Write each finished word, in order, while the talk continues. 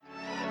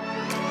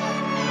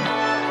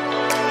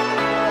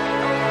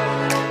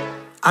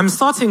I'm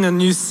starting a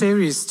new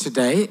series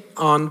today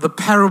on the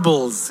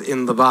parables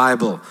in the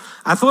Bible.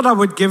 I thought I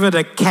would give it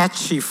a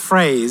catchy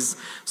phrase,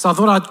 so I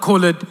thought I'd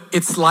call it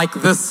It's Like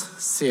This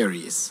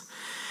series.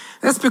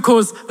 That's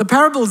because the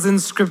parables in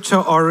Scripture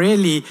are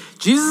really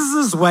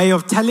Jesus' way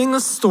of telling a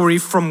story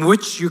from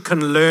which you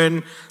can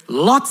learn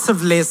lots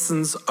of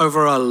lessons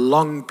over a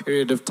long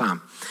period of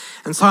time.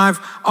 And so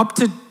I've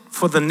opted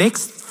for the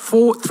next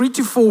 3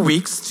 to 4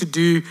 weeks to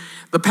do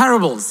the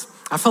parables.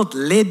 I felt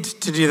led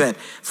to do that.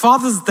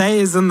 Father's Day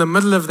is in the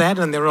middle of that,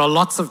 and there are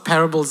lots of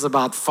parables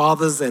about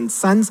fathers and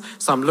sons,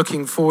 so I'm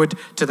looking forward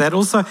to that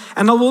also.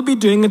 And I will be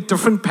doing a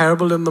different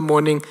parable in the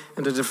morning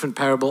and a different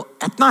parable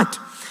at night.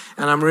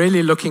 And I'm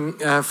really looking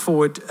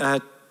forward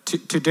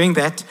to doing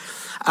that.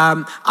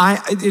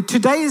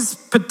 Today's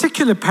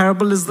particular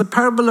parable is the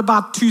parable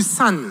about two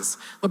sons.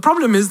 The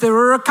problem is there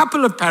are a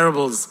couple of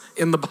parables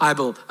in the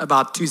Bible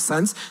about two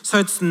sons, so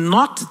it's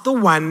not the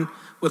one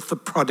with the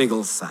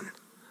prodigal son.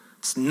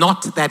 It's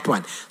not that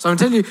one. So I'm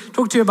going to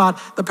talk to you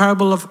about the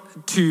parable of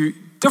two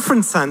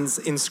different sons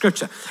in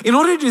Scripture. In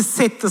order to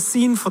set the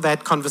scene for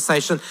that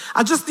conversation,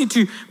 I just need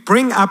to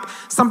bring up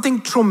something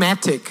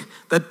traumatic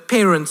that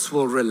parents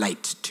will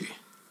relate to.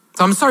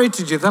 So I'm sorry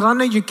to do that. I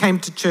know you came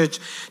to church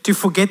to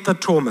forget the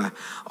trauma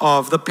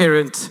of the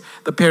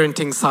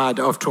parenting side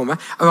of trauma.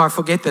 Oh, I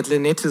forget that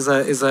Lynette is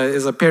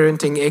a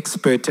parenting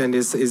expert and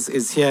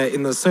is here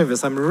in the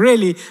service. I'm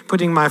really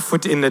putting my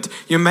foot in it.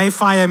 You may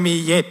fire me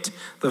yet,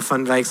 the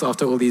Van Wyks,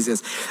 after all these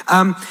years.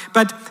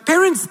 But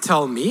parents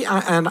tell me,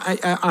 and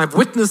I've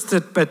witnessed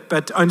it,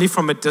 but only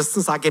from a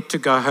distance. I get to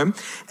go home.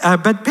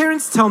 But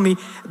parents tell me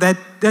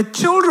that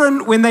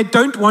children, when they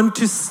don't want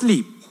to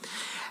sleep,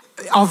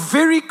 are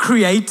very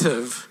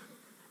creative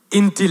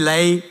in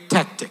delay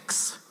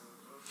tactics.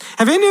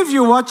 Have any of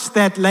you watched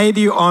that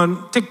lady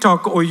on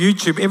TikTok or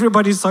YouTube?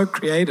 Everybody's so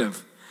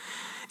creative.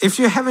 If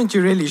you haven't,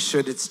 you really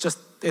should.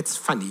 It's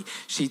funny.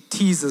 She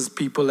teases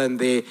people and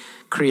their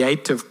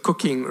creative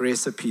cooking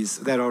recipes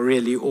that are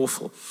really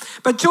awful.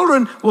 But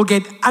children will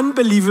get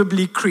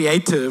unbelievably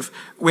creative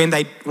when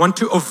they want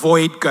to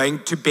avoid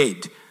going to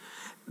bed.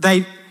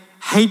 They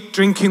hate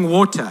drinking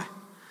water,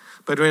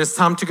 but when it's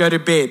time to go to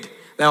bed,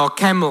 they are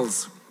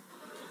camels,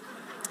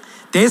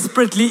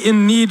 desperately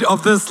in need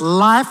of this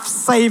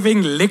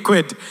life-saving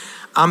liquid.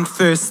 I'm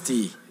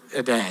thirsty,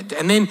 Dad.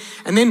 And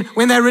then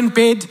when they're in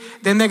bed,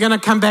 then they're going to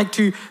come back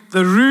to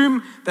the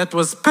room that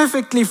was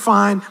perfectly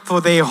fine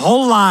for their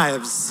whole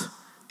lives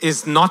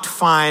is not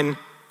fine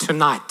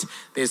tonight.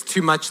 There's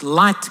too much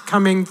light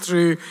coming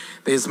through.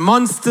 There's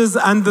monsters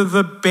under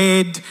the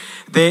bed.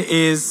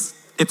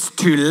 It's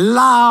too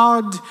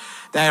loud.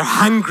 They're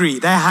hungry.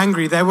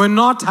 They were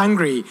not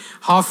hungry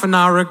half an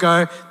hour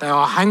ago. They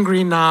are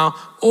hungry now,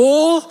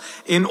 all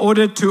in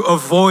order to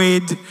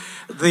avoid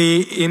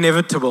the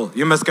inevitable.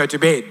 You must go to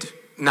bed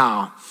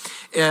now.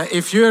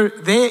 If you're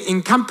there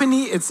in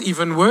company, it's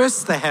even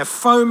worse. They have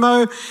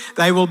FOMO.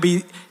 They will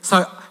be...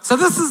 So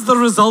this is the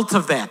result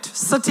of that.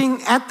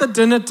 Sitting at the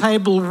dinner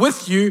table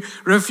with you,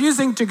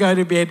 refusing to go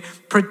to bed,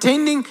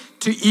 pretending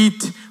to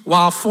eat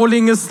while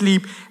falling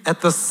asleep at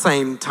the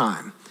same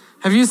time.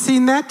 Have you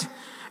seen that?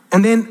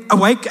 And then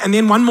awake, and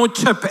then one more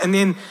chip, and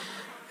then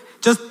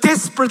just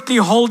desperately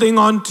holding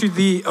on to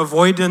the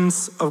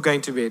avoidance of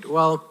going to bed.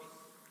 Well,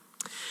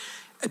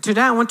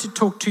 today I want to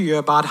talk to you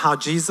about how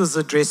Jesus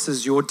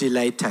addresses your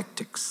delay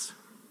tactics.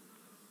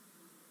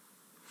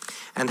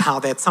 And how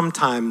that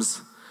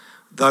sometimes,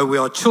 though we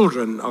are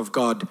children of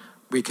God,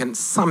 we can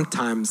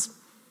sometimes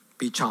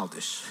be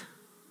childish.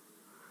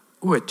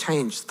 Ooh, it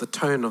changed the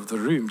tone of the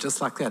room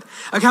just like that.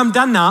 Okay, I'm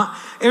done now.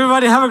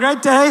 Everybody have a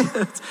great day.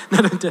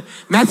 No.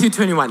 Matthew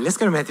 21. Let's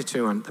go to Matthew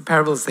 21. The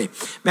parable is there.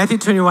 Matthew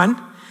 21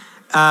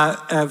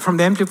 from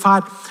the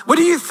Amplified. What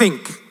do you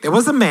think? There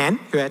was a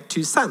man who had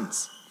two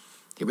sons.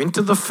 He went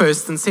to the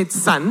first and said,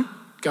 "Son,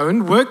 go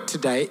and work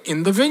today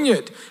in the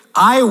vineyard."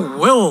 "I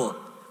will,"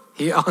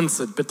 he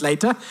answered. But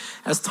later,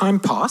 as time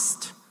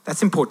passed,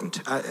 that's important.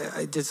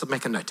 I just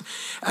make a note.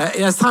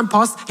 As time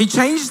passed, he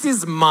changed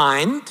his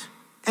mind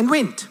and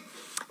went.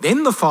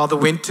 Then the father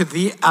went to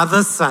the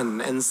other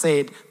son and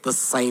said the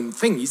same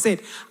thing. He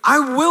said, "I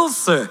will,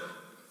 sir,"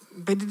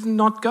 but he did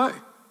not go.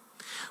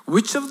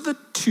 Which of the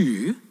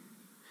two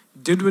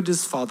did what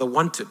his father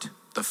wanted?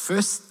 The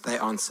first, they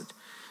answered.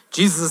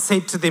 Jesus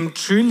said to them,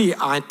 "Truly,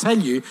 I tell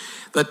you,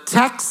 the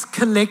tax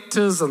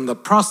collectors and the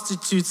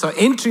prostitutes are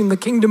entering the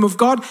kingdom of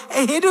God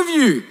ahead of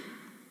you.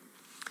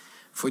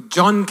 For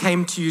John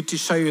came to you to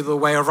show you the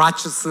way of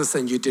righteousness,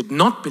 and you did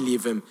not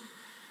believe him.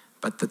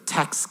 But the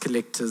tax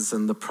collectors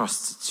and the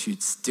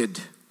prostitutes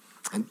did.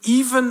 And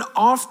even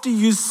after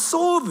you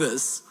saw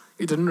this,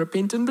 you didn't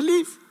repent and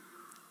believe."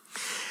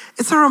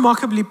 It's a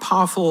remarkably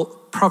powerful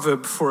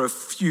proverb for a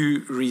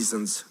few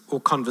reasons, or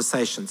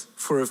conversations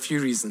for a few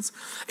reasons.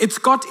 It's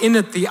got in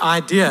it the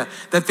idea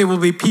that there will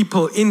be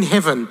people in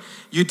heaven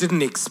you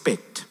didn't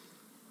expect.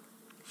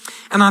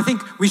 And I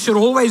think we should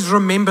always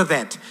remember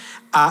that.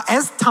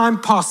 As time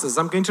passes,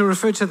 I'm going to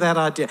refer to that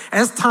idea.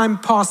 As time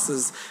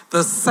passes,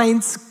 the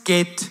saints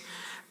get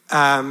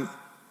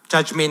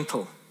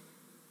judgmental.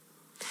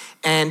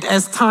 And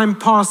as time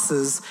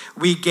passes,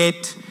 we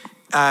get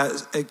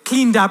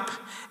cleaned up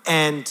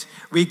and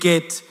we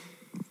get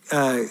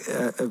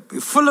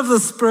full of the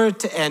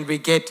Spirit and we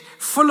get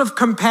full of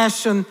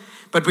compassion,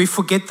 but we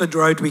forget the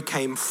road we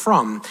came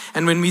from.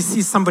 And when we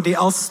see somebody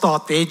else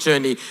start their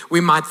journey, we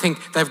might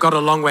think they've got a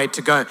long way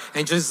to go.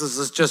 And Jesus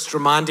is just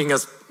reminding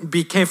us,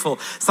 be careful.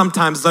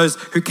 Sometimes those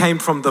who came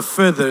from the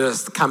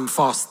furthest come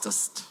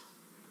fastest.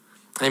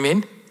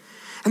 Amen?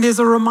 And there's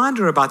a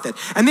reminder about that.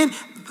 And then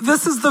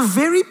this is the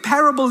very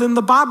parable in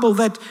the Bible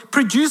that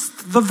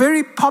produced the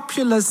very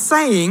popular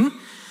saying,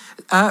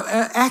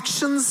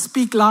 actions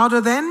speak louder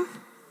than?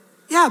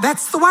 Yeah,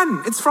 that's the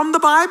one. It's from the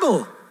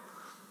Bible.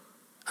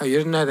 Oh, you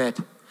didn't know that?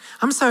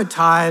 I'm so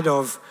tired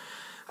of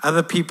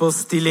other people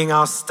stealing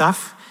our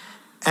stuff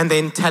and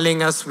then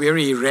telling us we're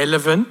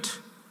irrelevant.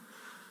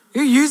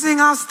 You're using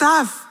our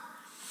stuff.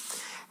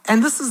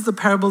 And this is the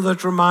parable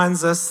that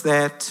reminds us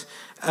that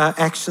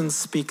actions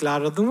speak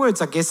louder than words.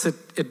 I guess it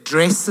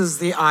addresses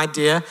the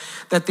idea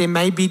that there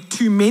may be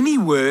too many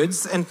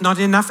words and not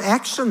enough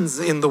actions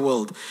in the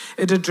world.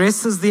 It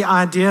addresses the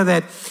idea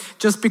that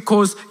just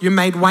because you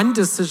made one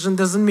decision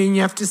doesn't mean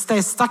you have to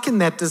stay stuck in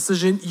that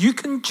decision. You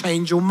can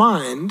change your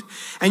mind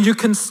and you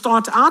can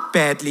start out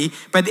badly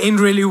but end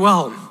really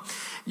well.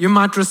 You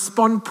might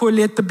respond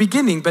poorly at the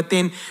beginning, but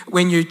then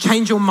when you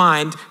change your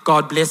mind,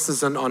 God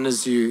blesses and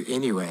honors you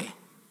anyway.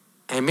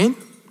 Amen?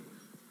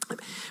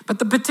 But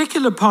the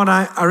particular part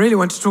I really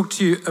want to talk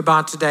to you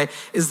about today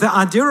is the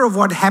idea of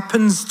what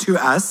happens to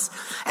us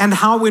and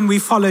how when we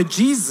follow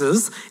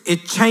Jesus,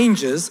 it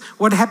changes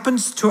what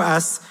happens to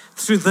us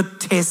through the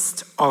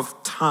test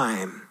of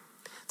time.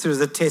 Through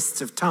the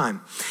test of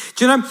time.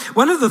 Do you know,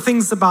 one of the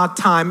things about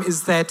time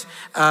is that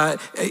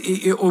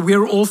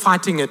we're all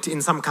fighting it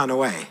in some kind of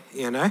way,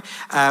 you know.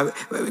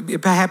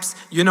 Perhaps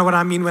you know what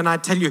I mean when I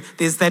tell you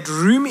there's that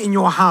room in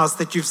your house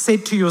that you've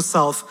said to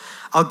yourself,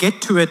 I'll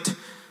get to it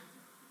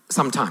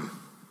sometime.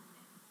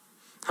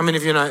 How many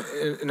of you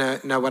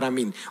know what I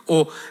mean?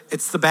 Or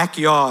it's the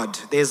backyard.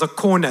 There's a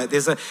corner.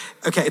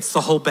 It's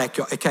the whole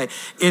backyard. Okay,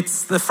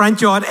 it's the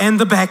front yard and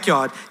the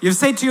backyard. You've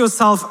said to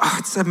yourself,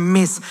 it's a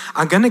mess.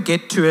 I'm going to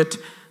get to it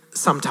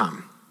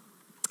sometime.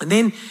 And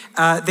then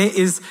there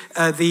is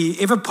the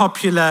ever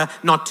popular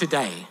not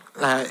today.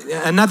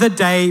 Another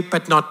day,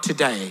 but not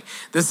today.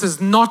 This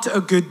is not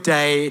a good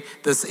day.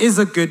 This is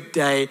a good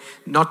day.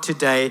 Not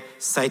today,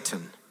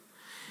 Satan.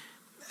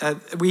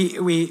 We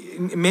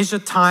measure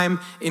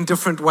time in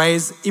different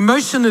ways.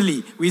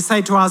 Emotionally, we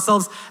say to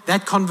ourselves,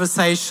 that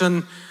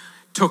conversation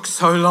took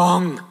so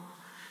long,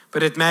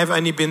 but it may have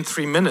only been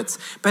 3 minutes.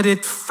 But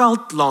it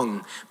felt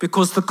long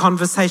because the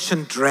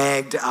conversation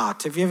dragged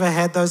out. Have you ever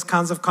had those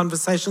kinds of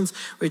conversations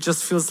where it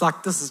just feels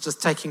like this is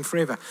just taking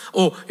forever?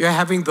 Or you're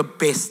having the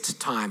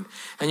best time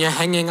and you're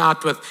hanging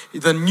out with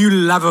the new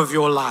love of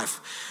your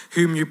life,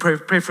 whom you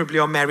preferably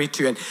are married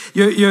to, and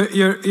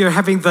you're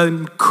having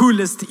the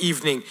coolest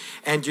evening,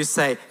 and you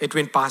say it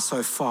went by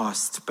so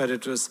fast, but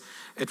it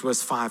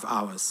was 5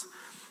 hours.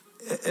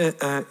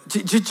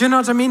 Do you know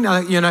what I mean?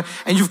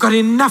 And you've got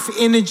enough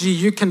energy,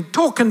 you can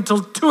talk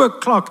until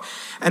 2:00,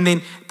 and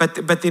then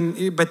but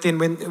then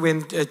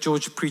when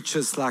George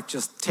preaches, like,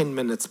 just 10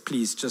 minutes,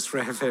 please, just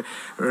wrap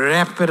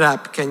it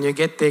up. Can you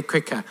get there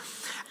quicker?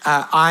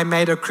 I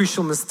made a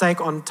crucial mistake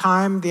on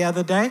time the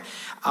other day.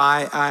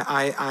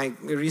 I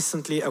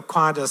recently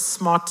acquired a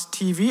smart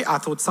TV. I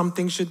thought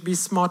something should be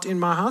smart in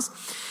my house.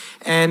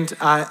 And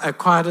I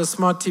acquired a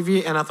smart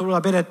TV and I thought, well, I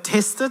better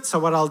test it. So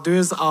what I'll do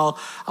is I'll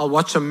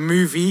watch a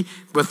movie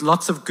with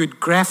lots of good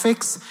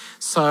graphics.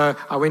 So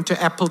I went to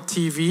Apple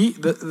TV.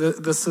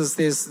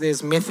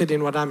 There's method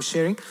in what I'm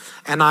sharing.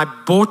 And I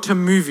bought a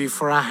movie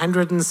for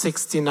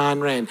 169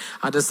 Rand.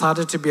 I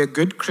decided to be a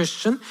good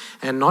Christian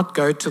and not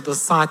go to the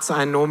sites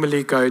I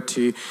normally go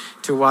to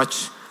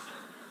watch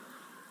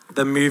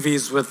the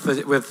movies with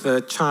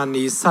the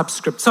Chinese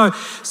subscript. So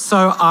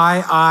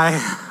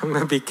I'm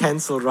going to be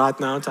cancelled right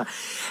now, aren't I?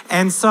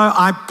 And so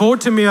I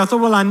bought a movie. I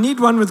thought, well, I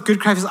need one with good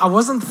graphics. I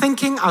wasn't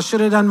thinking. I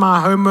should have done my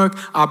homework.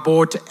 I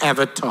bought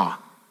Avatar.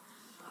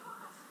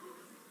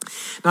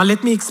 Now,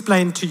 let me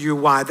explain to you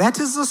why. That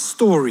is a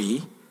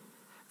story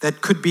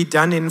that could be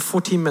done in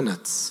 40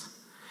 minutes.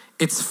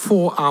 It's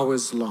 4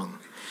 hours long.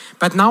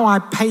 But now I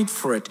paid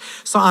for it.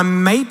 So I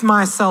made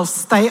myself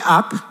stay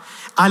up.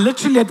 I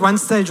literally at one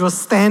stage was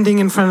standing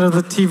in front of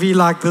the TV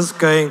like this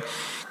going,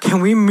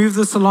 can we move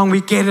this along?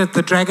 We get it.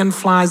 The dragon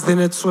flies, then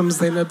it swims,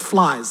 then it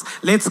flies.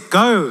 Let's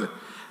go.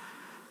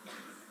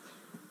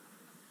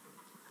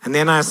 And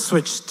then I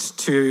switched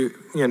to,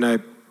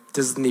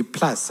 Disney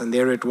Plus, and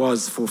there it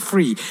was for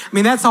free. I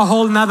mean, that's a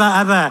whole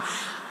other.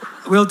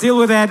 We'll deal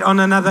with that on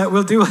another.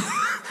 We'll deal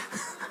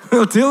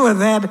with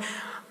that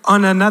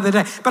on another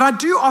day. But I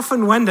do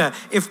often wonder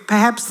if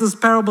perhaps this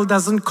parable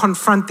doesn't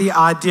confront the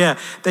idea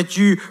that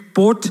you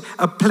bought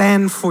a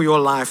plan for your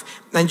life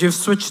and you've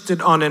switched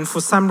it on, and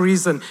for some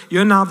reason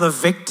you're now the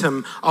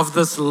victim of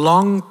this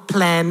long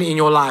plan in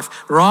your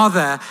life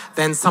rather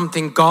than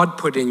something God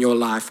put in your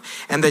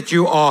life, and that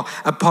you are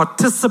a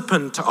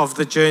participant of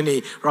the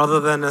journey rather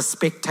than a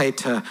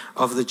spectator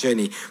of the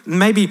journey.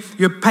 Maybe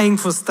you're paying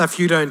for stuff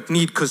you don't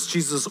need because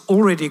Jesus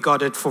already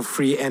got it for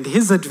free, and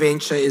his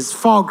adventure is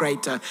far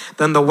greater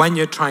than the one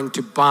you're trying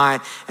to buy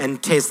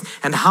and test.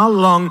 And how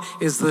long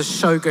is this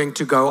show going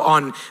to go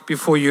on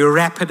before you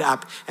wrap it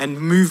up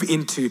and move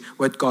into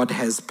what God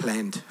has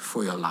planned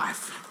for your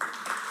life?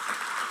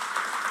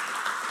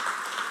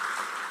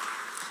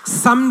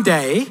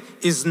 Someday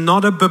is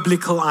not a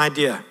biblical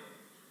idea.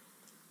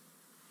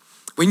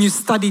 When you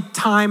study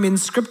time in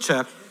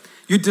Scripture,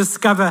 you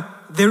discover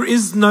there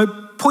is no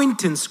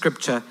point in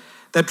Scripture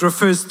that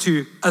refers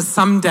to a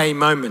someday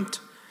moment.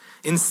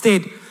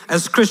 Instead,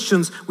 as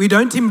Christians, we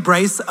don't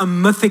embrace a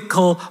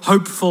mythical,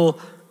 hopeful,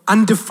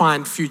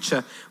 undefined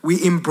future.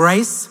 We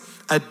embrace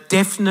a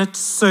definite,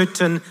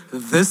 certain,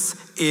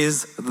 this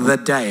is the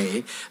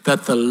day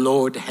that the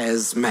Lord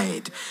has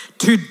made.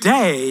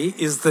 Today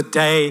is the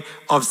day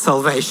of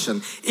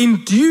salvation.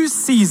 In due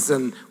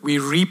season, we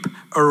reap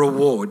a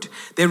reward.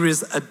 There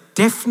is a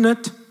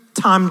definite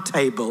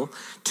timetable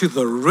to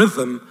the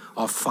rhythm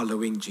of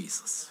following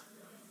Jesus.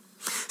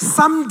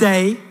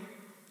 Someday,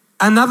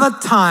 another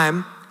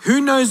time, who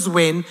knows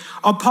when,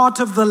 are part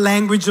of the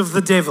language of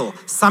the devil.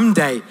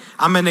 Someday,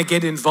 I'm going to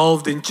get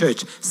involved in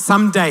church.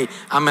 Someday,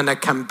 I'm going to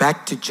come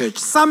back to church.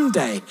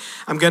 Someday,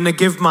 I'm going to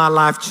give my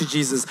life to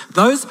Jesus.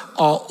 Those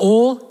are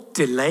all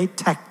delay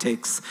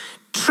tactics,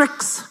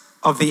 tricks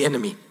of the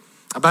enemy.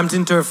 I bumped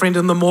into a friend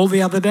in the mall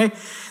the other day.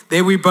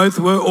 There we both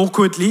were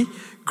awkwardly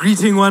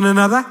greeting one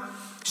another.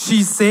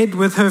 She said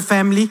with her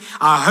family,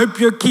 I hope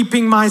you're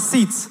keeping my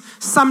seats.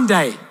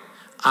 Someday,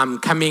 I'm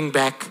coming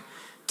back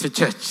to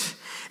church.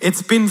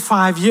 It's been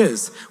 5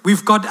 years.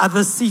 We've got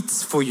other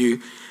seats for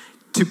you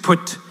to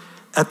put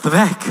at the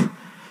back.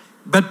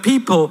 But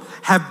people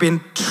have been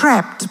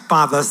trapped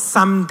by the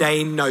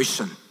someday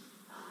notion.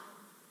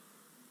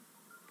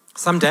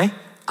 Someday,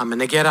 I'm going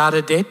to get out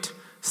of debt.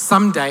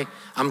 Someday,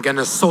 I'm going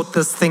to sort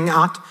this thing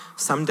out.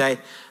 Someday,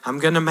 I'm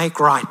going to make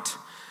right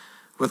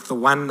with the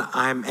one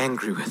I'm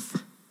angry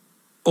with.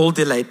 All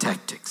delay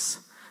tactics.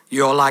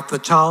 You're like the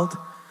child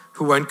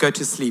who won't go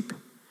to sleep,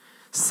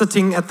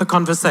 sitting at the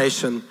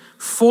conversation,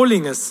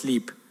 falling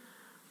asleep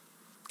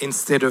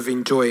instead of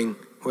enjoying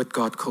what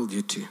God called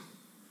you to.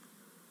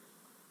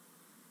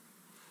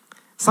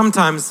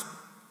 Sometimes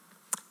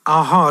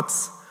our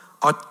hearts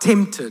are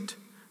tempted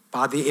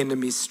by the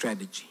enemy's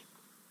strategy.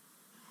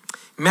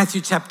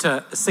 Matthew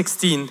chapter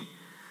 16,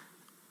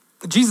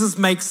 Jesus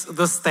makes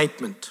this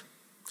statement.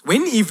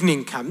 When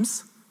evening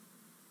comes,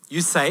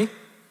 you say,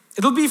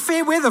 it'll be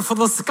fair weather for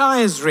the sky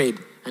is red.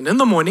 And in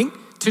the morning,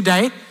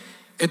 today,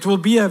 it will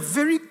be a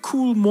very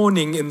cool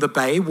morning in the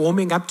bay,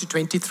 warming up to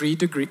 23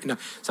 degrees. No,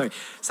 sorry.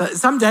 So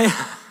someday,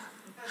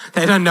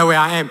 they don't know where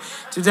I am.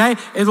 Today,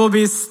 it will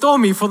be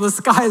stormy for the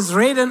sky is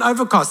red and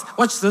overcast.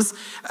 Watch this.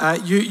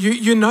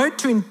 You know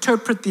to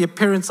interpret the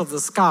appearance of the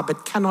sky,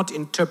 but cannot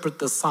interpret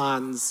the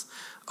signs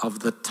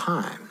of the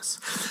times.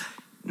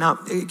 Now,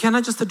 can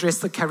I just address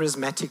the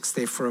charismatics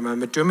there for a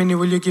moment? Dominic,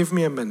 will you give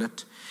me a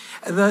minute?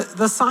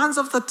 The signs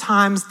of the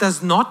times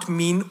does not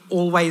mean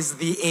always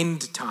the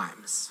end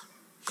times.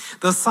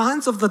 The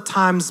signs of the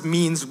times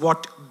means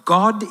what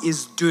God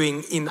is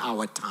doing in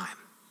our time.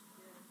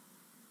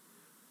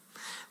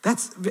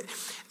 That's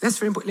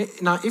very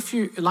important. Now, if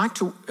you like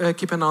to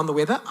keep an eye on the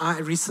weather, I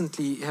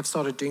recently have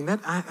started doing that.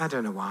 I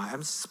don't know why.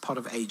 It's part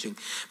of aging.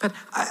 But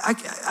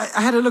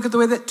I had a look at the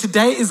weather.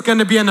 Today is going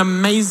to be an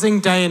amazing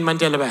day in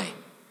Mandela Bay.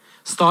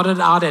 Started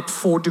out at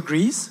 4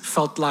 degrees,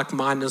 felt like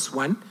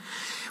 -1.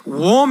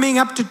 Warming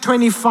up to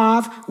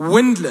 25,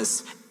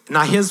 windless.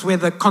 Now here's where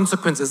the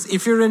consequences.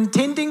 If you're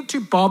intending to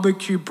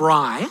barbecue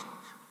braai,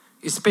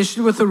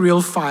 especially with a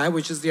real fire,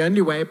 which is the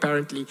only way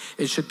apparently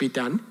it should be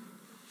done,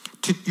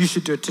 you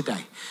should do it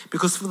today.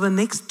 Because for the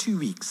next 2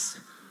 weeks,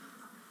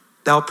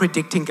 they are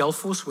predicting gale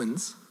force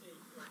winds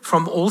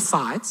from all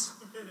sides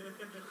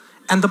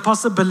and the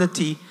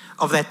possibility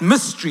of that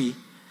mystery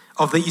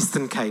of the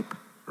Eastern Cape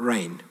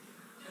rain,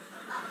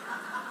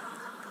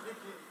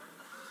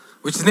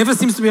 which never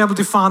seems to be able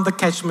to find the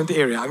catchment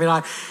area. I mean,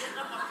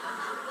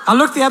 I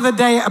looked the other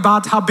day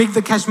about how big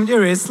the catchment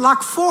area is. It's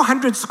like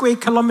 400 square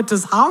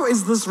kilometers. How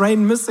is this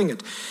rain missing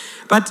it?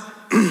 But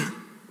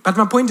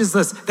my point is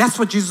this. That's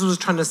what Jesus was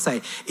trying to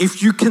say.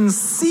 If you can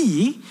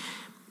see,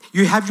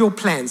 you have your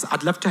plans.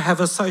 I'd love to have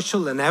a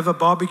social and have a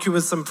barbecue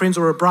with some friends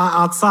or a braai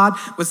outside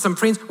with some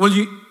friends. Well,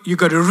 you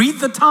got to read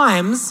the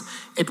times.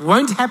 It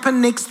won't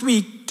happen next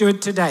week. Do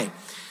it today.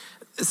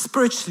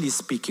 spiritually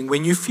speaking,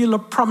 when you feel a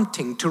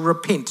prompting to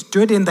repent,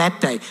 do it in that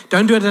day.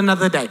 Don't do it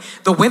another day.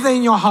 The weather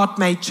in your heart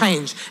may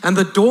change and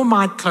the door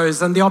might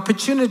close and the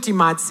opportunity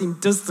might seem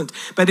distant.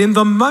 But in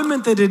the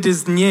moment that it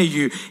is near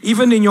you,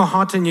 even in your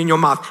heart and in your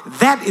mouth,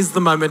 that is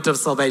the moment of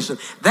salvation.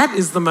 That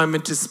is the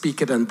moment to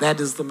speak it, and that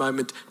is the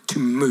moment to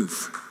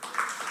move.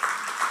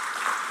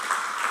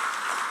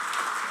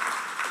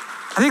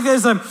 I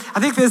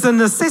think there's a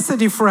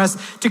necessity for us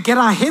to get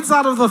our heads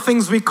out of the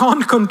things we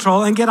can't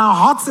control and get our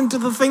hearts into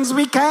the things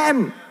we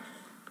can.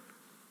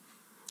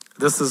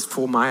 This is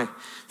for my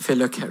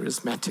fellow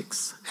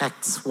charismatics.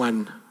 Acts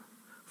 1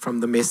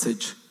 from the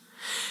Message.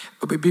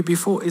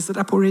 Before, is it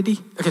up already?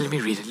 Okay, let me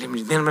read it. Then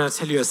I'm going to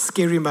tell you a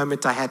scary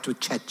moment I had with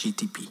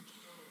ChatGTP.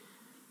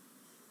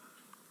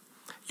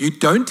 You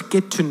don't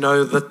get to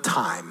know the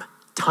time.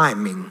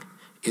 Timing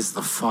is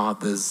the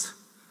Father's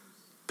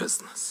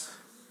business.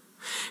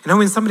 You know,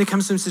 when somebody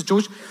comes to me and says,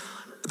 George,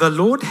 the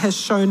Lord has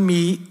shown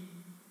me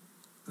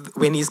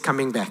when he's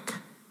coming back.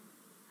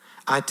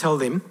 I tell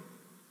them,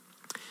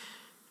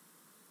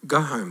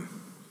 go home.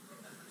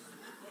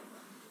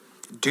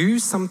 Do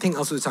something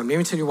else with time. Let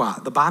me tell you why.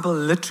 The Bible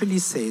literally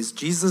says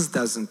Jesus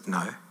doesn't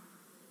know.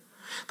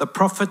 The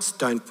prophets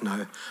don't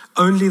know.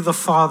 Only the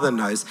Father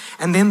knows.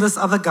 And then this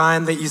other guy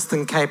in the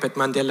Eastern Cape at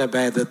Mandela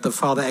Bay that the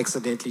Father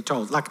accidentally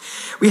told. Like,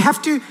 we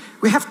have to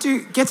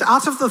get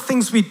out of the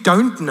things we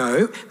don't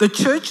know. The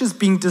church is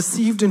being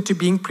deceived into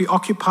being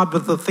preoccupied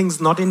with the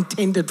things not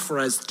intended for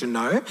us to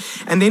know.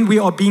 And then we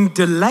are being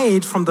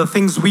delayed from the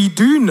things we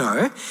do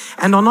know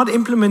and are not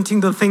implementing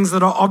the things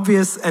that are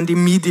obvious and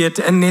immediate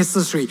and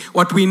necessary.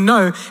 What we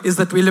know is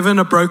that we live in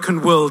a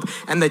broken world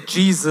and that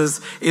Jesus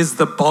is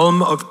the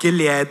balm of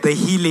Gilead, the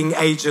healing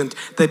agent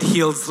that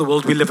heals the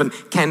world we live in.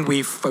 Can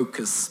we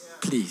focus,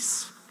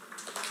 please?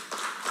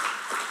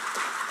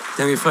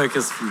 Can we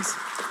focus, please?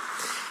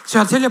 So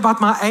I'll tell you about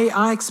my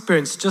AI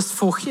experience just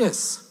for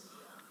years.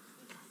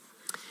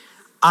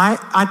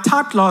 I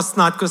typed last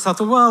night because I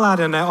thought, well, I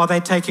don't know. Are they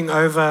taking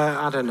over?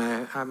 I don't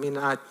know. I mean,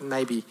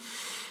 maybe.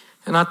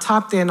 And I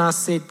typed there and I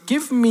said,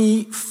 give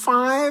me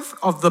 5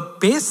 of the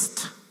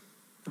best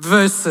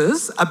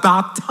verses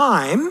about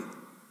time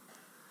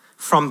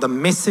from the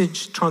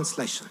Message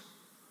translation.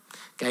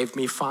 Gave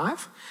me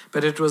 5,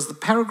 but it was the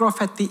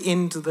paragraph at the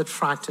end that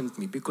frightened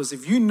me, because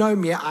if you know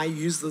me, I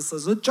use this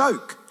as a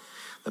joke.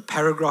 The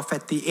paragraph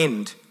at the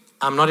end,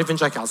 I'm not even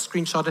joking, I'll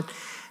screenshot it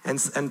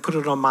and put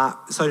it on my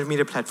social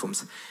media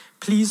platforms.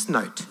 Please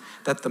note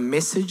that the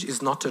Message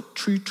is not a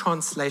true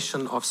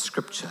translation of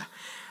Scripture.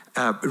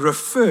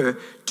 Refer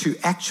to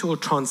actual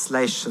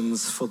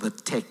translations for the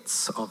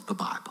texts of the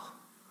Bible.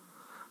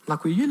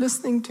 Like, were you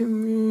listening to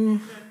me?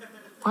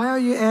 Why are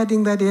you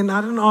adding that in? I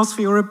didn't ask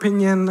for your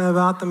opinion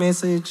about the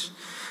Message.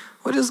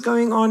 What is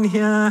going on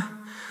here?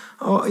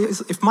 Oh,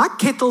 if my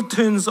kettle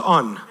turns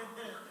on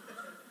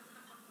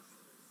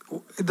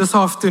this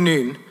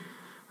afternoon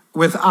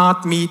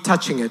without me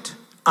touching it,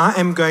 I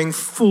am going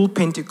full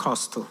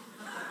Pentecostal.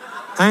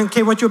 I don't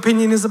care what your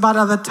opinion is about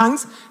other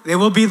tongues. There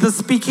will be the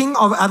speaking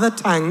of other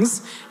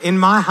tongues in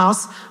my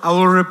house. I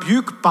will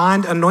rebuke,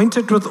 bind, anoint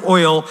it with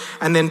oil,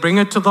 and then bring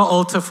it to the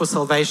altar for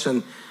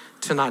salvation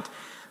tonight.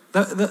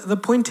 The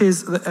point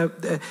is,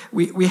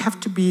 we have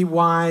to be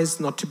wise,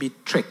 not to be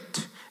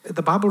tricked.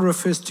 The Bible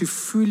refers to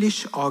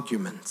foolish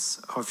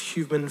arguments of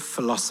human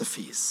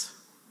philosophies.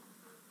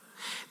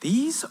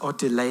 These are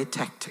delay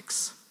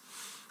tactics.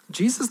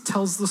 Jesus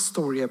tells the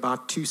story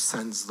about 2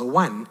 sons, the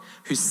one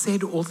who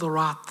said all the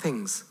right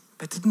things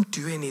but didn't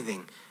do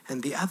anything,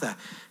 and the other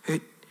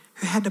who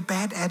had a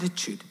bad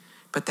attitude,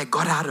 but they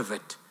got out of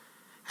it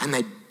and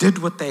they did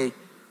what they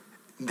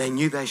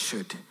knew they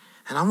should.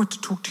 And I want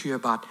to talk to you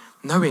about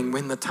knowing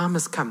when the time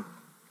has come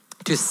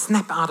to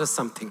snap out of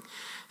something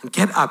and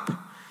get up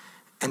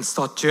and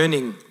start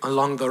journeying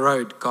along the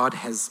road God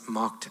has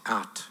marked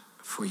out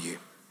for you.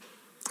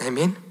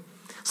 Amen?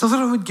 So I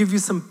thought I would give you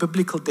some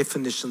biblical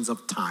definitions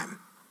of time.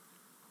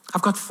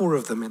 I've got 4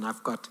 of them and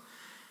I've got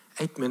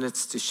 8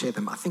 minutes to share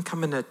them. I think I'm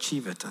going to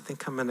achieve it. I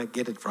think I'm going to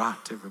get it right,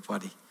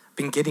 everybody. I've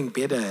been getting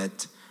better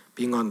at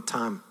being on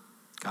time,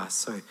 guys.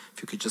 So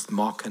if you could just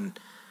mark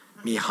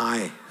me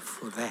high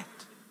for that.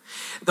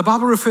 The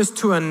Bible refers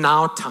to a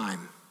now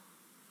time.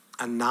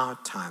 A now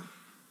time.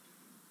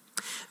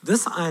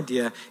 This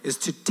idea is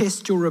to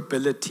test your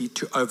ability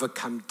to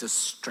overcome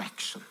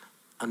distraction.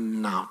 A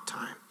now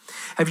time.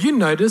 Have you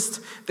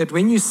noticed that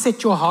when you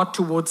set your heart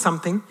towards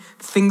something,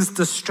 things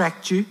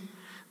distract you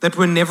that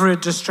were never a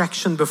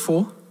distraction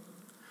before?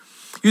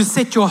 You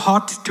set your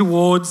heart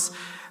towards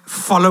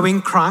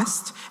following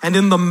Christ, and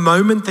in the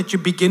moment that you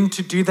begin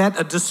to do that,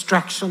 a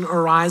distraction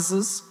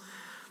arises.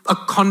 A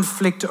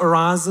conflict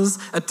arises,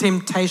 a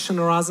temptation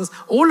arises.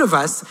 All of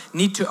us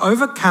need to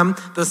overcome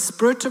the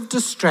spirit of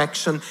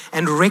distraction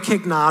and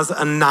recognize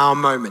a now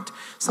moment.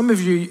 Some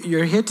of you,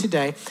 you're here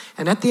today,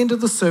 and at the end of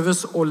the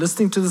service, or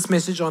listening to this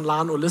message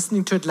online, or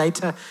listening to it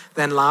later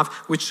than live,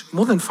 which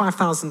more than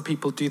 5,000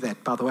 people do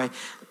that, by the way,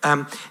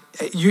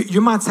 you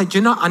might say, do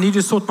you know, I need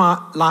to sort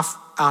my life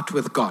out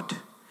with God.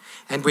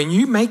 And when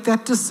you make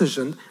that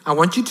decision, I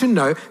want you to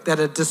know that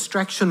a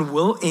distraction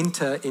will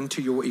enter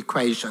into your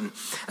equation.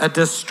 A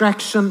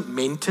distraction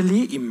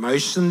mentally,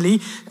 emotionally,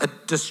 a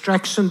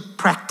distraction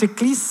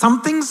practically.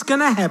 Something's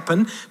going to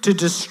happen to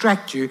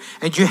distract you,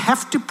 and you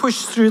have to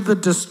push through the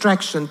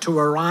distraction to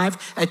arrive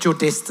at your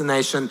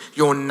destination,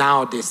 your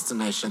now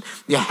destination.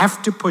 You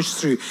have to push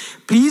through.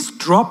 Please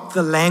drop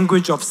the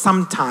language of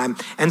sometime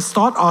and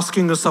start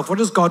asking yourself, what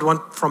does God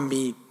want from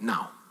me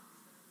now?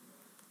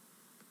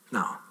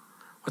 Now.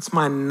 What's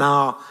my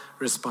now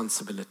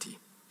responsibility?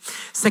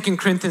 2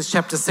 Corinthians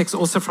chapter 6,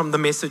 also from the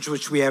Message,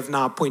 which we have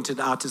now pointed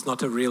out is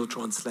not a real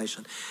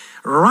translation.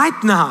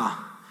 Right now,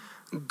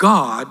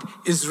 God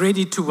is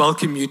ready to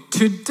welcome you.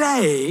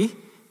 Today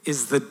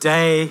is the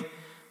day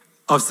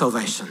of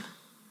salvation.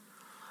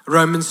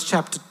 Romans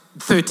chapter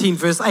 13,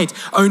 verse 8.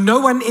 Owe no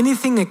one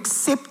anything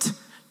except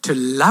to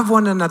love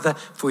one another,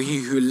 for he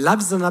who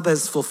loves another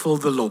has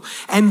fulfilled the law.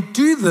 And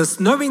do this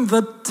knowing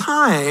the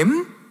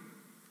time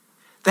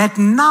that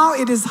now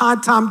it is high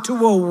time to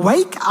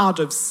awake out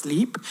of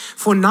sleep,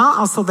 for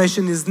now our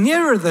salvation is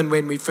nearer than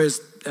when we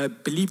first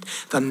believed.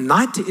 The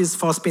night is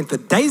far spent, the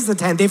day is at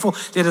hand. Therefore,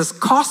 let us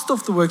cast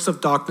off the works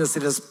of darkness,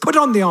 let us put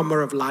on the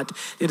armor of light,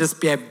 let us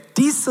behave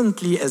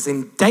decently as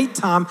in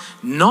daytime,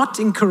 not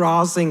in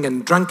carousing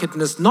and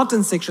drunkenness, not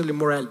in sexual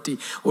immorality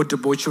or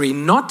debauchery,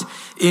 not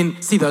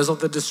in, see, those are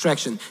the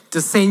distractions,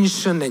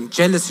 dissension and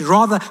jealousy.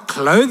 Rather,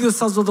 clothe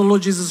yourselves with the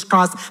Lord Jesus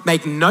Christ.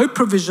 Make no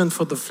provision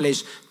for the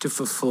flesh to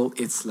fulfill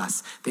its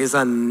lusts. There's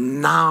a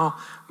now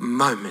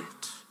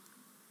moment.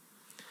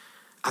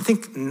 I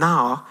think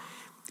now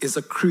is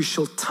a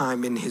crucial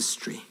time in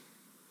history.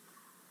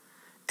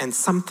 And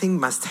something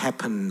must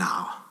happen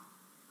now.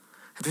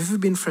 Have you ever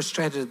been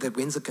frustrated that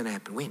when's it going to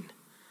happen? When?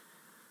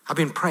 I've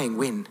been praying,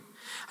 when?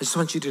 I just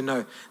want you to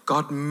know,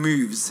 God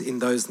moves in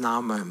those now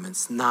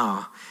moments.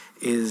 Now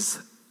is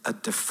a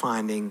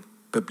defining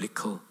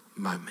biblical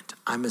moment.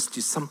 I must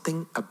do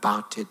something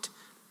about it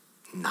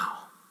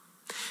now.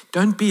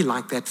 Don't be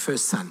like that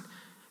first son.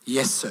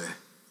 Yes, sir.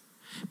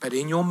 But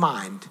in your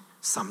mind,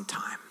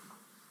 sometime.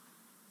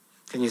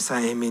 Can you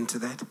say amen to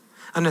that?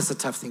 I know it's a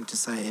tough thing to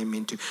say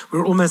amen to.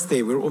 We're almost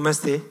there.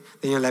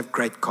 Then you'll have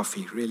great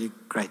coffee, really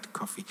great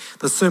coffee.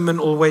 The sermon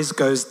always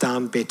goes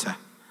down better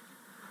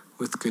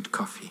with good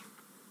coffee.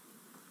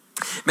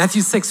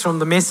 Matthew 6 from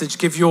the Message,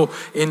 give your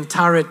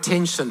entire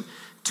attention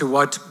to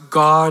what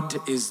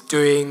God is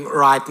doing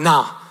right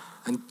now.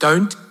 And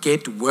don't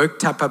get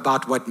worked up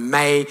about what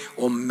may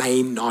or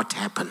may not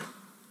happen.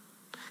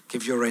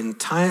 Give your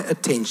entire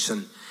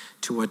attention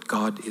to what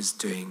God is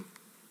doing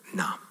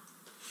now.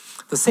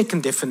 The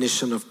second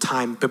definition of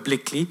time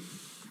biblically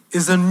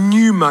is a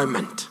new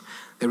moment.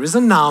 There is a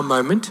now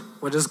moment.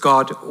 What does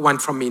God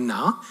want from me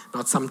now?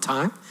 Not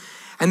sometime.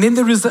 And then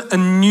there is a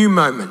new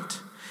moment.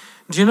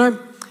 Do you know,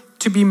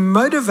 to be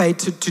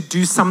motivated to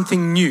do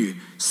something new,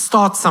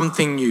 start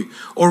something new,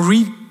 or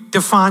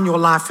redefine your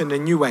life in a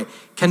new way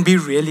can be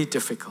really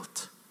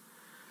difficult.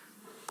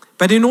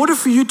 But in order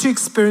for you to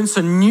experience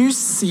a new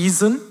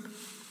season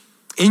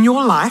in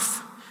your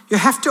life, you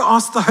have to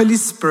ask the Holy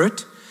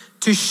Spirit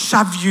to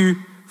shove you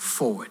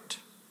forward,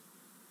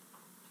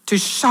 to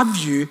shove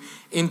you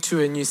into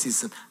a new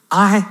season.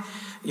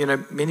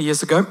 Many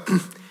years ago,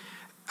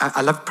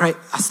 I love praying.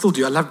 I still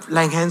do. I love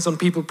laying hands on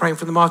people, praying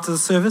for them after the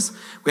service.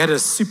 We had a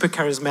super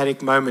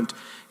charismatic moment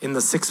in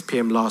the 6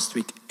 p.m. last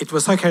week. It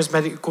was so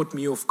charismatic, it caught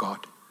me off guard.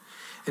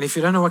 And if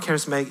you don't know what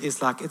charismatic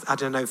is like, I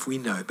don't know if we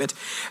know. But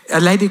a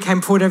lady came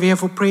forward over here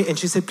for prayer, and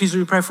she said, please will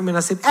you pray for me? And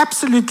I said,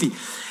 absolutely.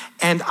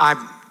 And I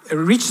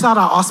reached out,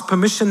 I asked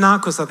permission now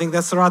because I think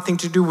that's the right thing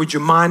to do. Would you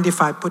mind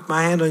if I put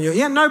my hand on you?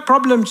 Yeah, no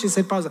problem, she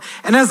said. Pastor.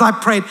 And as I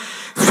prayed,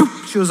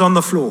 she was on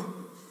the floor.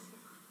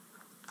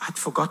 I'd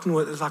forgotten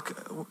what it was like.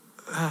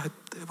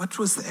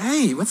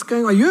 Hey, what's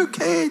going on? Are you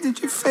okay?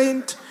 Did you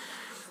faint?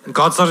 And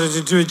God started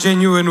to do a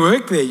genuine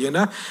work there, you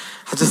know.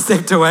 I just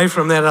stepped away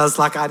from that. I was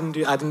like, I didn't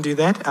do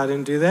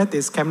that.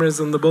 There's cameras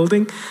in the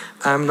building.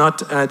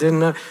 I didn't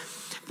know.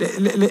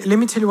 Let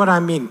me tell you what I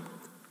mean.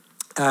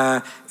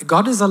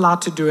 God is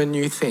allowed to do a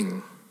new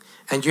thing,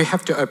 and you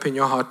have to open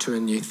your heart to a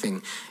new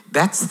thing.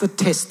 That's the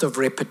test of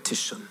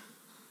repetition.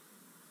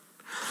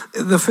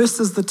 The first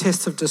is the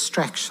test of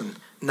distraction.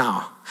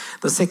 Now,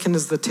 the second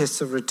is the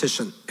test of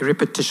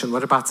repetition.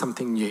 What about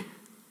something new?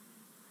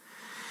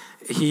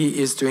 He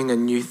is doing a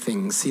new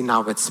thing. See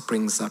now it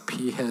springs up.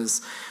 He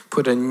has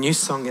put a new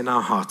song in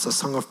our hearts, a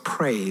song of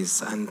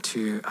praise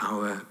unto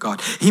our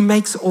God. He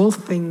makes all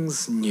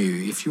things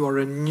new. If you are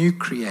a new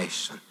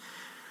creation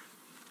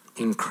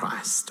in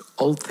Christ,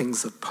 old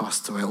things have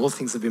passed away, all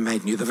things have been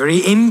made new. The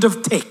very end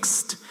of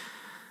text,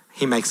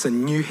 he makes a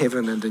new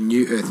heaven and a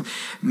new earth.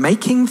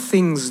 Making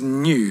things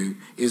new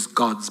is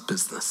God's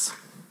business.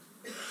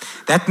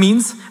 That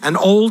means an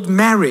old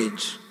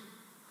marriage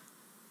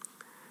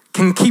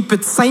can keep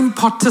its same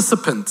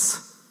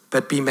participants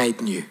but be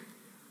made new.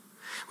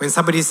 When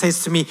somebody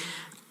says to me,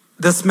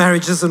 this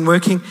marriage isn't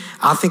working,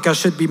 I think I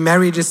should be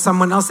married to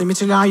someone else, let me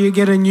tell you how you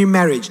get a new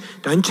marriage.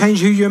 Don't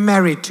change who you're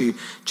married to,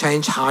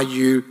 change how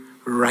you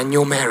run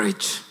your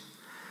marriage.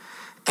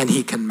 and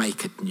he can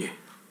make it new.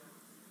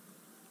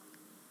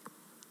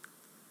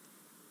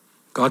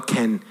 God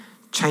can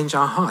change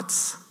our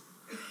hearts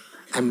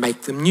and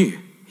make them new.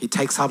 He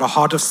takes out a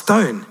heart of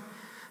stone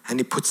and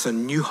he puts a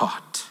new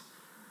heart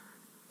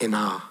in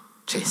our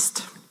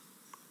chest.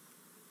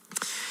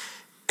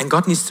 And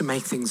God needs to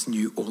make things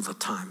new all the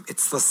time.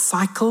 It's the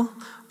cycle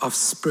of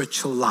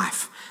spiritual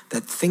life,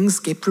 that things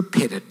get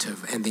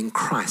repetitive and then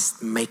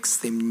Christ makes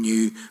them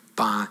new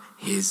by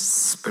his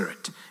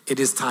Spirit. It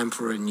is time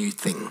for a new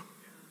thing.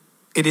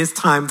 It is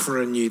time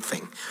for a new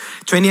thing.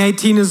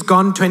 2018 is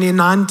gone.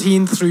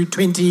 2019 through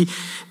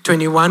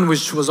 2021,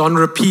 which was on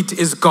repeat,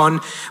 is gone.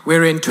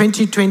 We're in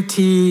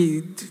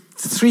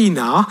 2023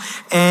 now,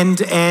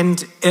 and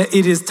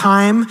it is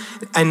time,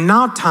 and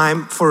now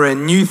time for a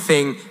new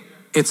thing.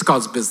 It's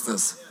God's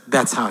business.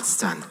 That's how it's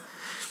done.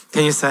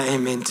 Can you say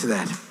amen to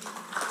that?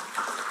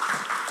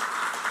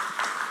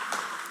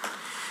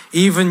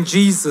 Even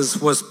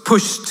Jesus was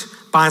pushed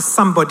by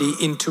somebody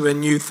into a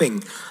new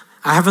thing.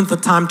 I haven't the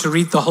time to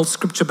read the whole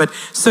scripture, but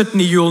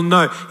certainly you'll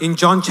know in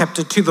John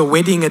chapter 2, the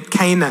wedding at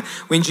Cana,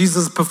 when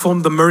Jesus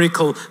performed the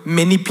miracle,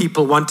 many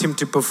people want him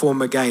to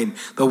perform again,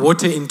 the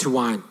water into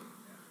wine.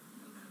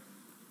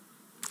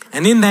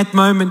 And in that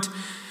moment,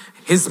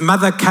 his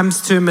mother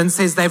comes to him and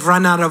says, they've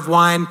run out of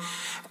wine.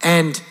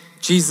 And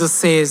Jesus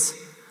says,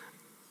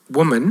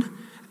 woman,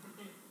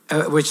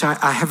 which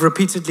I have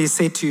repeatedly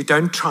said to you,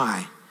 don't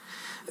try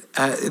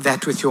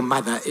that with your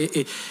mother.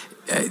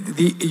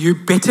 You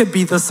better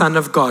be the son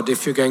of God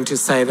if you're going to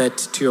say that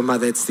to your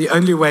mother. It's the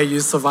only way you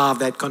survive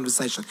that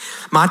conversation.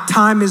 My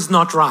time is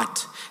not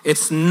right.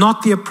 It's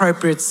not the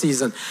appropriate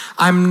season.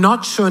 I'm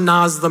not sure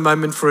now is the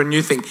moment for a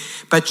new thing.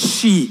 But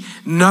she,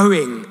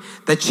 knowing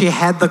that she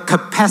had the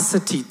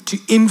capacity to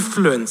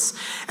influence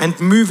and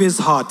move his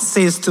heart,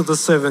 says to the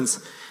servants,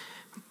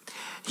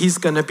 he's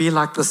going to be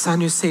like the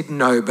son who said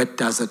no, but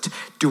does it.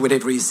 Do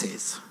whatever he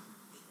says.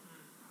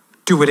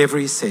 Do whatever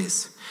he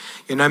says.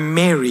 You know,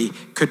 Mary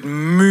could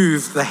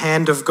move the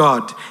hand of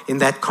God in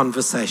that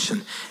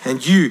conversation.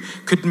 And you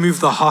could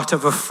move the heart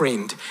of a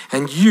friend.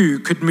 And you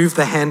could move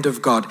the hand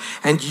of God.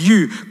 And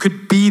you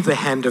could be the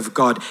hand of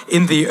God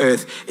in the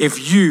earth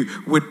if you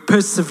would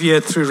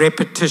persevere through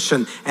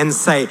repetition and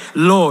say,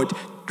 Lord,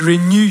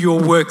 renew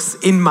your works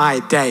in my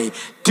day.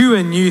 Do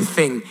a new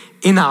thing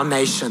in our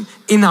nation,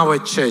 in our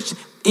church,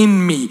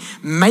 in me.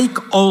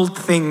 Make old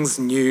things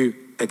new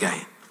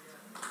again.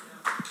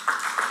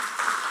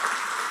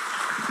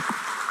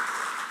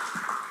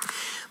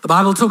 The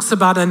Bible talks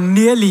about a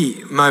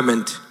nearly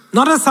moment,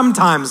 not a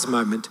sometimes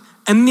moment,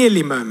 a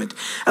nearly moment.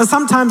 A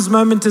sometimes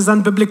moment is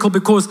unbiblical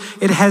because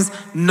it has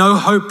no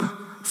hope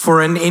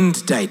for an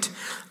end date.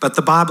 But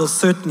the Bible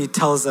certainly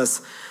tells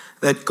us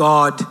that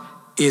God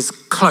is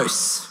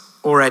close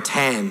or at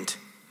hand.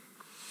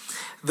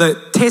 The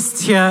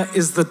test here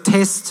is the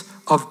test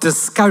of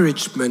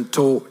discouragement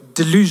or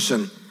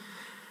delusion.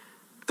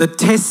 The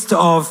test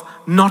of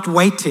not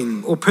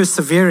waiting or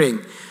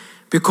persevering,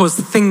 because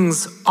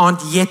things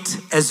aren't yet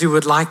as you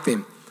would like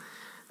them,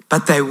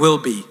 but they will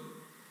be.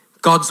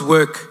 God's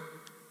work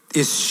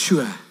is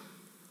sure.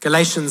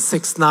 Galatians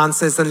 6:9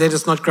 says, and let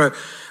us not grow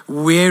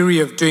weary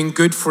of doing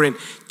good, for in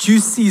due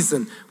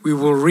season we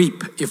will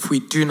reap if we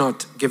do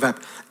not give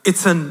up.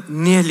 It's a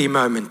nearly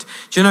moment.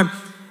 Do you know,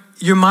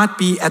 you might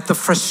be at the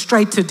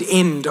frustrated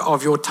end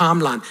of your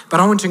timeline, but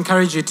I want to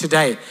encourage you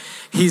today.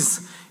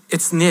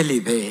 It's nearly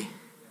there.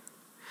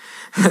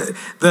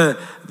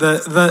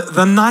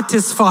 The night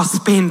is far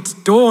spent.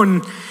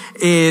 Dawn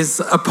is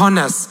upon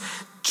us.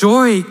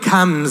 Joy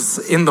comes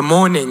in the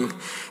morning.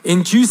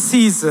 In due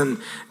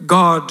season,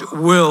 God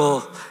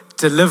will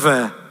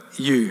deliver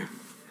you.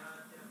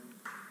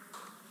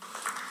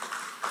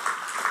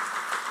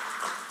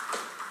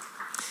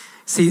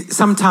 See,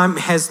 sometime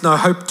has no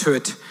hope to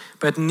it,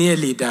 but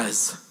nearly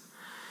does.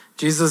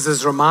 Jesus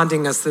is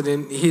reminding us that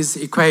in his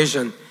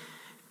equation,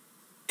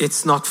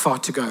 it's not far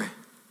to go.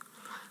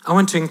 I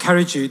want to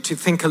encourage you to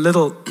think a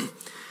little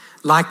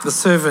like the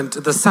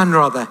son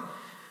rather,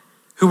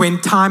 who when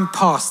time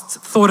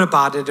passed, thought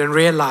about it and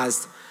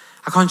realized,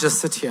 I can't just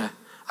sit here.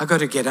 I've got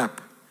to get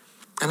up.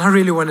 And I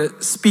really want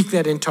to speak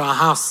that into our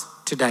house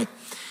today.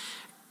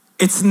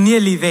 It's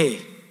nearly there.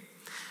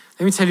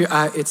 Let me tell you,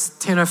 it's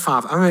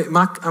 10:05.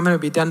 I'm going to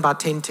be done by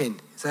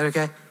 10:10. Is that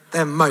okay?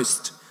 The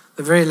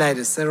very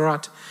latest. Is that all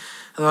right?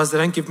 Otherwise, they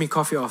don't give me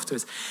coffee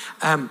afterwards.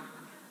 I've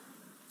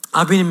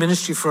been in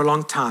ministry for a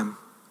long time,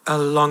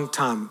 20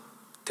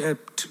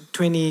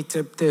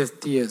 to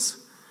 30 years.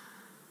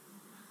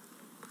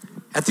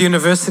 At the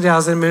university, I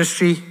was in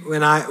ministry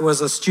when I was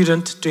a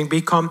student doing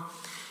BCom,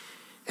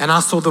 and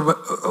I saw the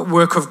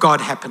work of God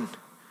happen.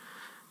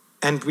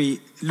 And we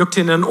looked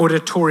in an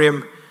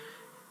auditorium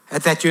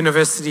at that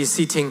university,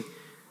 seating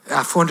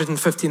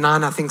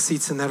 459, I think,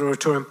 seats in that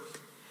auditorium.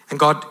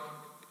 And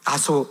I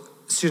saw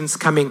students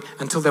coming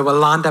until they were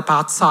lined up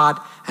outside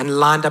and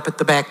lined up at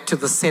the back to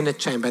the Senate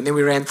chamber. And then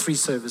we ran 3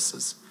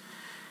 services.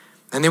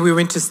 And then we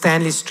went to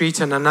Stanley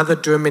Street, and another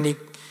Germany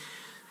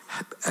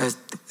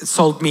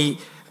sold me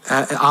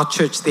our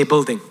church, their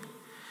building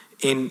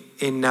in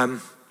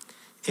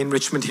in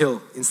Richmond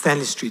Hill, in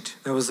Stanley Street.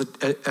 There was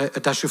a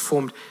Dutch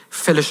Reformed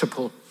fellowship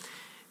hall.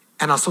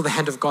 And I saw the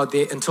hand of God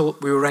there until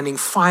we were running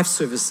 5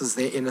 services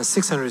there in a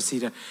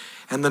 600-seater.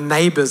 And the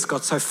neighbors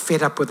got so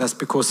fed up with us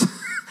because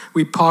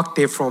we parked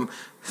there from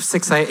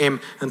 6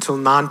 a.m. until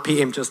 9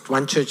 p.m., just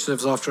one church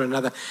service after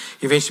another.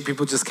 Eventually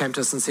people just came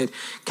to us and said,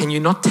 can you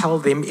not tell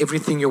them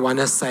everything you want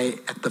to say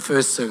at the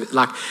first service?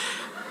 Like,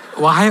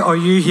 why are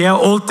you here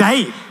all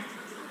day?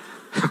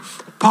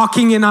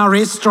 Parking in our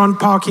restaurant,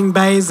 parking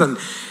bays, and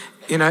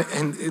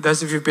and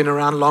those of you who've been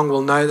around long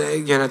will know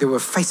that, there were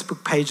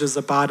Facebook pages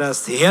about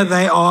us. Here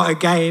they are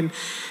again.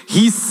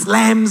 He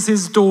slams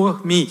his door,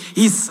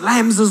 he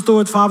slams his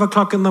door at 5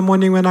 o'clock in the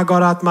morning when I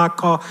got out my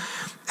car.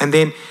 And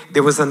then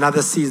there was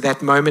another season.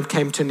 That moment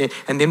came to an end.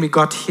 And then we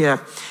got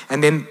here.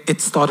 And then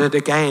it started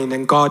again.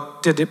 And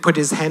God put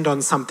his hand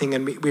on something.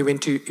 And we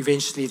went to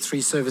eventually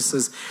 3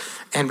 services.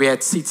 And we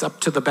had seats up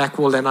to the back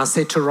wall. And I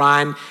said to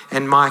Ryan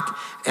and Mike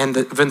and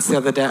Vince the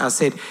other day, I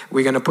said,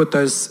 we're going to put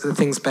those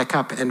things back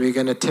up. And we're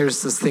going to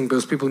terrace this thing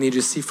because people need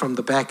to see from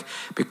the back.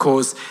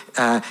 Because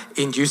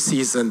in due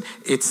season,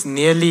 it's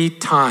nearly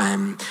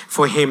time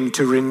for him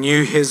to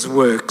renew his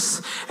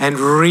works and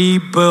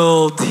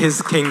rebuild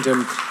his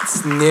kingdom.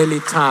 It's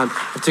nearly time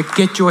to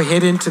get your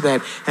head into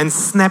that and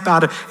snap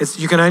out of it.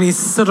 You can only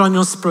sit on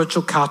your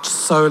spiritual couch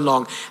so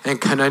long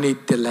and can only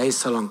delay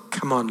so long.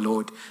 Come on,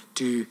 Lord,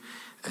 do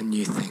a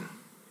new thing.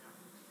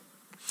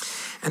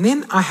 And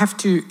then I have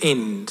to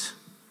end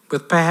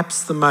with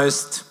perhaps the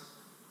most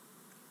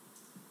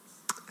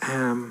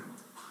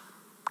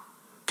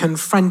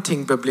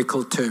confronting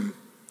biblical term.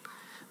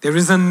 There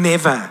is a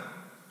never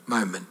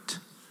moment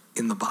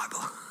in the Bible.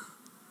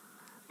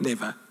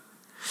 Never.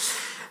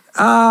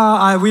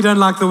 We don't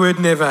like the word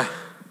never.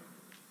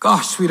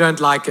 Gosh, we don't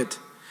like it.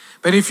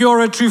 But if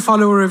you're a true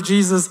follower of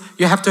Jesus,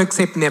 you have to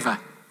accept never.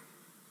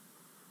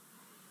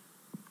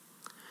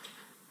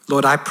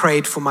 Lord, I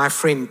prayed for my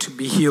friend to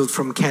be healed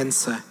from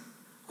cancer.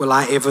 Will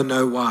I ever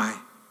know why?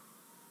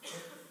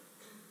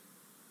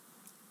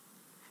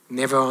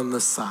 Never on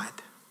this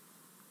side.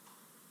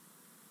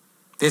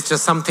 There's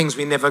just some things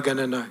we're never going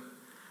to know.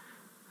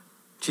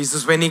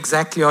 Jesus, when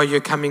exactly are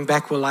you coming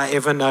back? Will I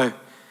ever know?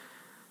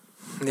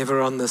 Never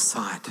on this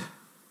side.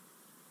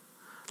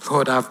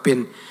 Lord, I've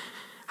been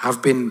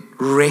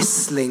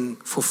wrestling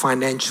for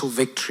financial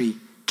victory,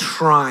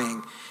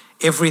 trying.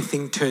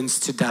 Everything turns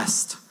to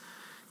dust.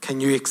 Can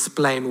you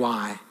explain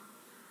why?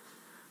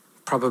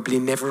 Probably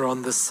never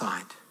on this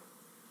side.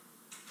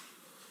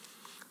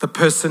 The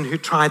person who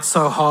tried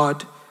so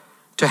hard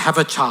to have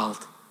a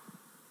child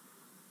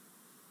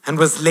and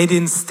was led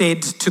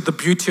instead to the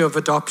beauty of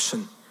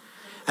adoption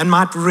and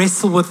might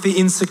wrestle with the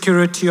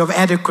insecurity of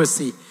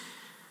adequacy.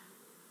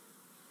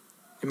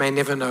 You may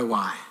never know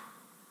why.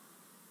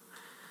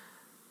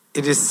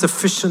 It is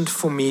sufficient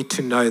for me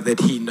to know that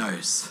he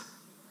knows.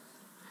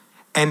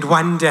 And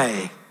one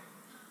day,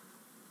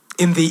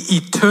 in the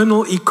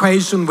eternal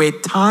equation where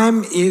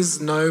time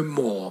is no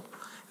more,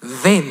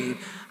 then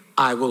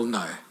I will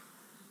know.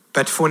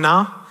 But for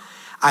now,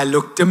 I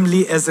look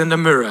dimly as in a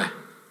mirror,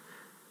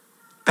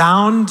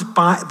 bound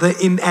by the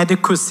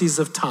inadequacies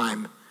of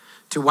time,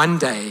 to one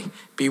day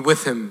be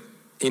with him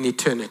in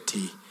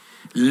eternity,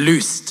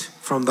 loosed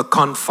from the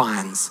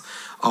confines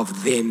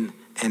of then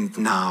and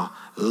now,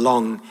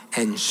 long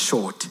and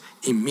short,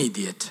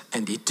 immediate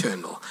and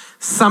eternal.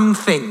 Some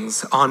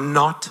things are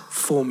not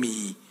for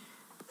me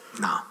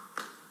now.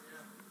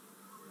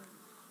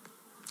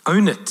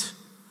 Own it,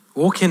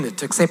 walk in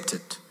it, accept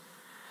it,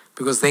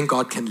 because then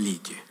God can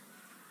lead you.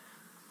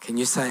 Can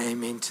you say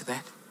amen to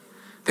that?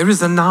 There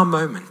is a now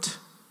moment.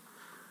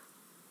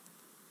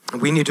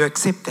 And we need to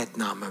accept that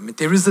now moment.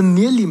 There is a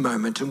nearly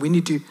moment, and we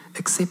need to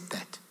accept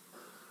that.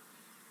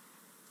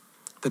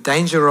 The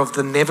danger of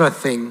the never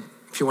thing,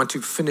 if you want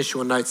to finish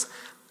your notes,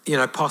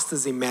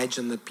 pastors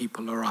imagine that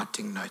people are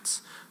writing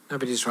notes.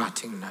 Nobody's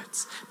writing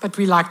notes. But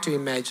we like to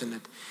imagine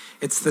it.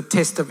 It's the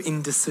test of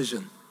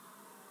indecision.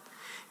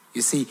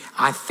 You see,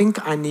 I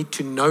think I need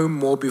to know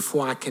more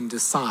before I can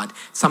decide.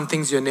 Some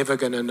things you're never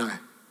going to know.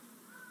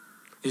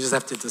 You just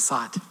have to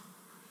decide.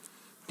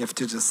 You have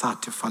to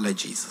decide to follow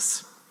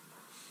Jesus.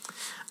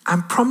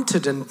 I'm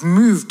prompted and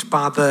moved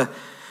by the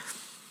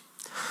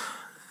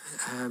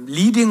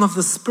leading of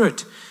the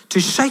Spirit to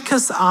shake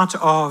us out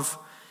of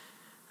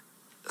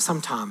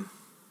sometime.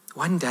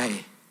 One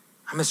day,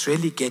 I must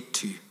really get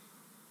to.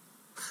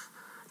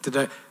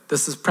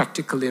 This is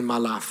practical in my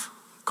life.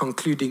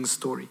 Concluding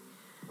story.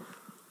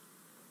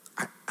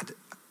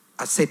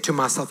 I said to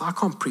myself, I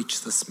can't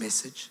preach this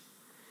message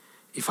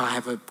if I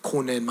have a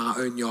corner in my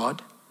own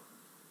yard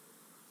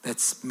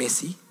that's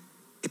messy.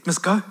 It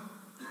must go.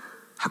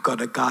 I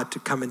got a guy to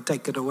come and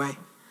take it away.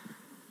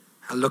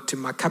 I looked in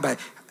my cupboard.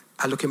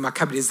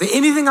 Is there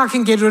anything I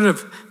can get rid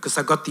of? Because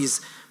I got these,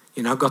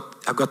 I've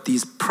got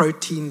these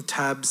protein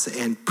tubs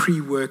and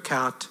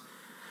pre-workout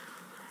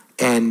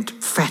and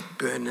fat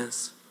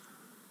burners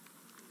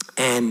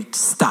and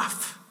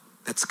stuff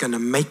that's going to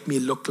make me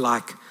look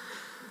like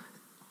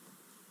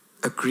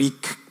a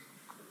Greek.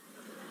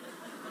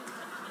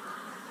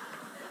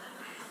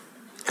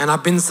 And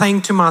I've been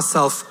saying to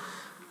myself,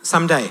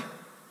 someday.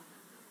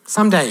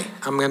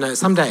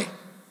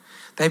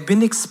 They've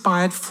been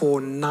expired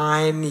for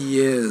 9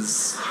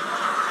 years.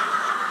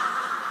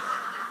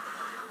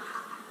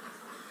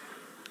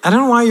 I don't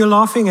know why you're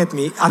laughing at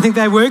me. I think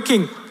they're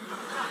working.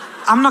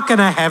 I'm not going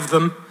to have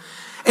them.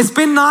 It's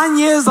been 9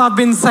 years I've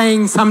been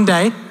saying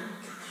someday.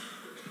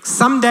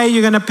 Someday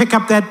you're going to pick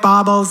up that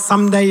Bible.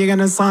 Someday you're going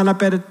to sign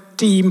up at a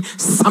team.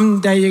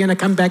 Someday you're going to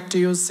come back to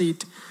your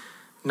seat.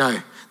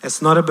 No,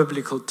 that's not a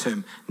biblical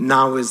term.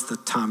 Now is the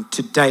time.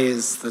 Today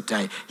is the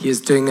day. He is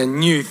doing a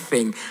new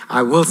thing.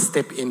 I will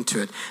step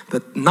into it.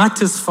 The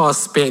night is far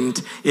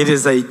spent. It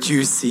is a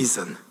due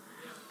season.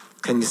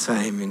 Can you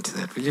say amen to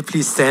that? Will you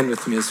please stand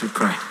with me as we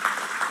pray?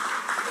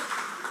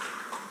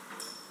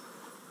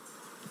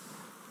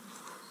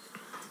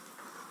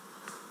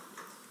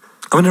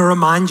 I want to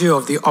remind you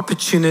of the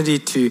opportunity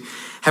to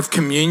have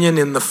communion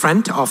in the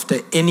front after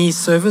any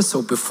service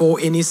or before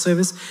any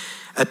service.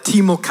 A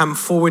team will come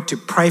forward to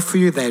pray for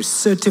you. They're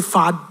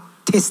certified,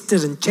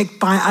 tested, and checked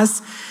by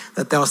us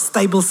that they are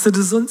stable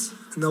citizens,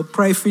 and they'll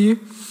pray for you.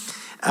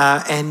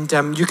 And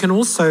you can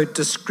also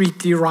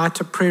discreetly write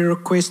a prayer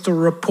request or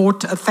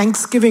report a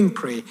Thanksgiving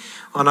prayer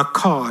on a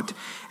card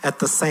at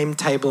the same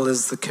table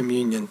as the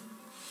communion.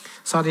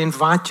 So I'd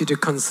invite you to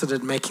consider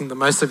making the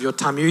most of your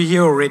time. You're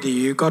here already.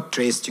 You got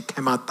dressed. You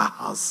came out the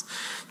house.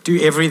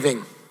 Do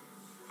everything.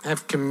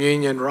 Have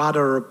communion. Write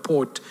a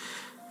report.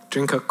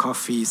 Drink a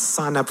coffee.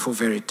 Sign up for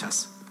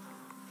Veritas.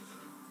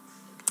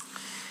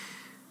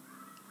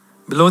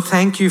 But Lord,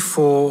 thank you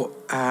for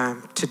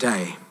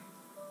today.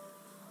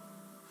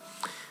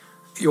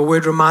 Your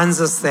word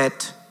reminds us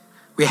that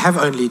we have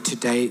only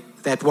today,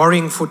 that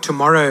worrying for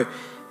tomorrow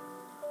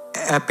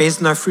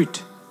bears no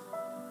fruit.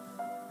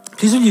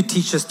 Please will you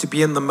teach us to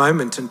be in the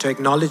moment and to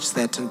acknowledge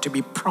that and to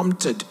be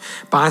prompted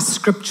by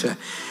Scripture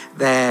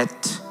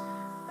that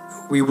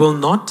we will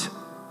not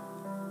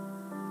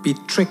be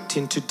tricked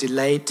into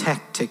delay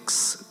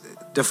tactics,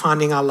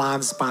 defining our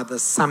lives by the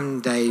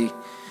someday,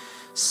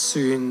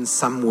 soon,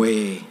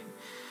 somewhere.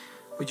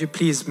 Would you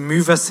please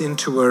move us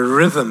into a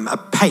rhythm, a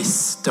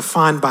pace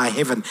defined by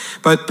heaven,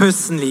 both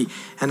personally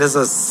and as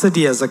a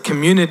city, as a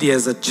community,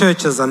 as a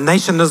church, as a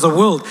nation, as a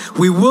world.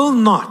 We will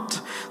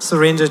not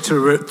surrender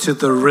to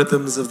the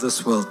rhythms of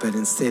this world, but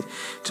instead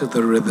to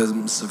the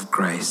rhythms of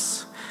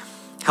grace.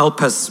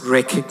 Help us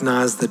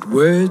recognize that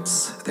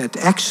that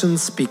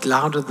actions speak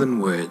louder than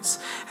words,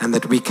 and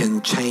that we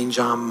can change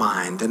our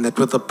mind, and that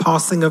with the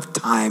passing of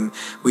time,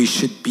 we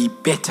should be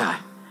better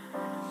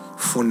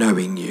for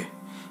knowing you.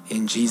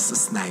 In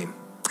Jesus' name.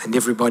 And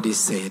everybody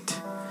said,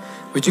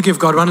 would you give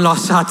God one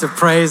last shout of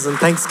praise and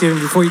thanksgiving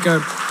before you go?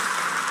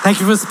 Thank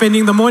you for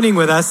spending the morning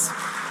with us.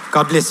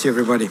 God bless you,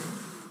 everybody.